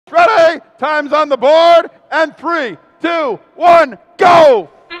Time's on the board, and 3, 2, 1, go!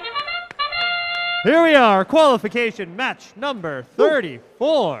 Here we are, qualification match number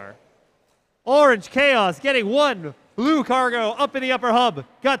 34. Orange Chaos getting 1 blue cargo up in the upper hub.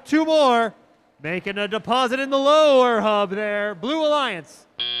 Got 2 more, making a deposit in the lower hub there. Blue Alliance,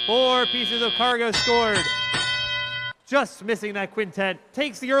 4 pieces of cargo scored. Just missing that quintet,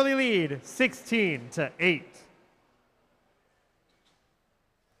 takes the early lead, 16-8.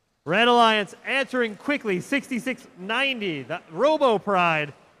 Red Alliance answering quickly, 66-90. That Robo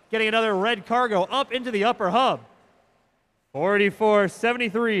Pride getting another red cargo up into the upper hub.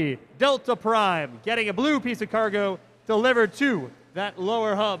 44-73. Delta Prime getting a blue piece of cargo delivered to that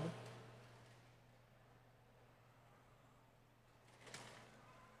lower hub.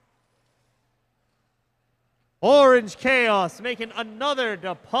 Orange Chaos making another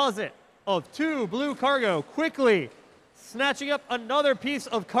deposit of 2 blue cargo quickly, snatching up another piece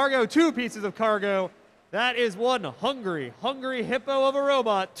of cargo, 2 pieces of cargo. That is 1 hungry hippo of a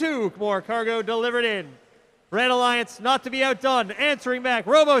robot. 2 more cargo delivered in. Red Alliance not to be outdone, answering back.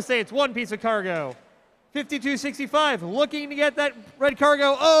 Robo Saints, 1 piece of cargo. 52-65 looking to get that red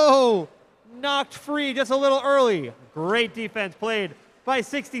cargo. Oh, knocked free just a little early. Great defense played by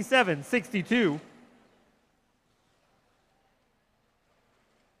 67-62.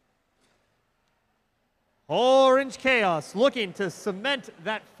 Orange Chaos looking to cement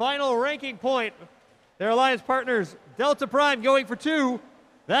that final ranking point. Their alliance partners, Delta Prime, going for 2.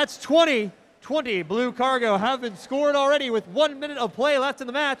 That's 20. 20 blue cargo have been scored already with 1 minute of play left in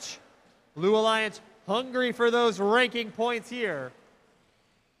the match. Blue Alliance hungry for those ranking points here.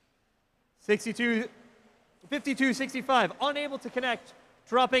 52-65, unable to connect,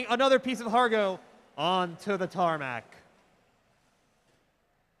 dropping another piece of cargo onto the tarmac.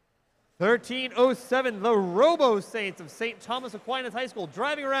 13:07, the Robo Saints of St. Thomas Aquinas High School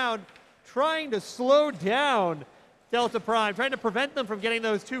driving around, trying to slow down Delta Prime, trying to prevent them from getting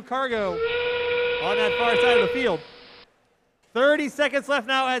those 2 cargo on that far side of the field. 30 seconds left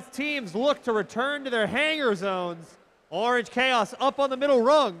now as teams look to return to their hangar zones. Orange Chaos up on the middle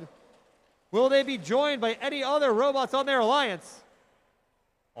rung. Will they be joined by any other robots on their alliance?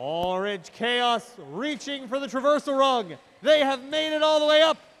 Orange Chaos reaching for the traversal rung. They have made it all the way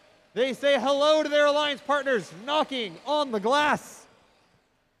up. They say hello to their alliance partners, knocking on the glass.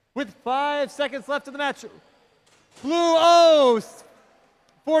 With 5 seconds left in the match, Blue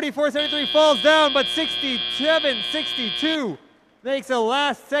 44-73 falls down, but 67-62 makes a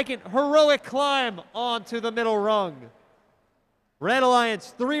last-second heroic climb onto the middle rung. Red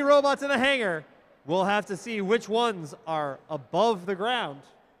Alliance, 3 robots in the hangar. We'll have to see which ones are above the ground.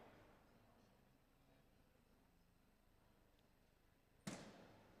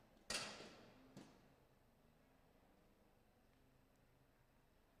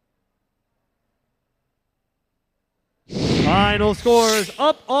 Final scores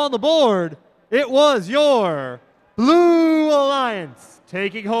up on the board. It was your Blue Alliance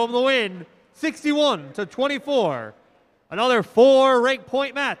taking home the win, 61-24. Another 4 rank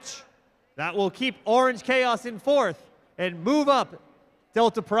point match. That will keep Orange Chaos in 4th and move up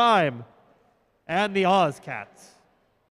Delta Prime and the Ozcats.